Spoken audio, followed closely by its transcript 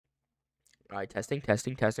All right, testing,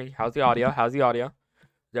 testing, testing. How's the audio? How's the audio?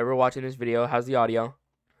 Who's ever watching this video? How's the audio?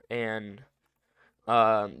 And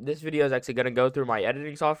this video is actually gonna go through my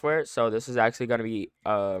editing software, so this is actually gonna be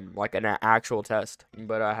like an actual test.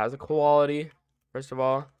 But how's the quality? First of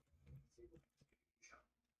all.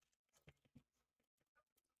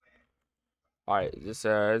 All right, is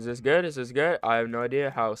this good? Is this good? I have no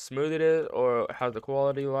idea how smooth it is or how's the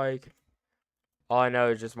quality like. All I know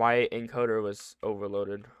is just my encoder was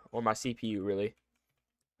overloaded, or my CPU really.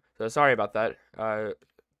 So sorry about that.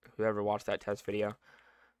 Whoever watched that test video.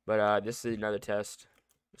 But this is another test.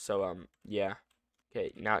 So yeah.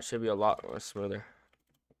 Okay, now it should be a lot more smoother.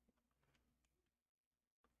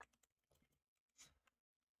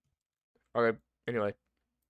 Okay, anyway.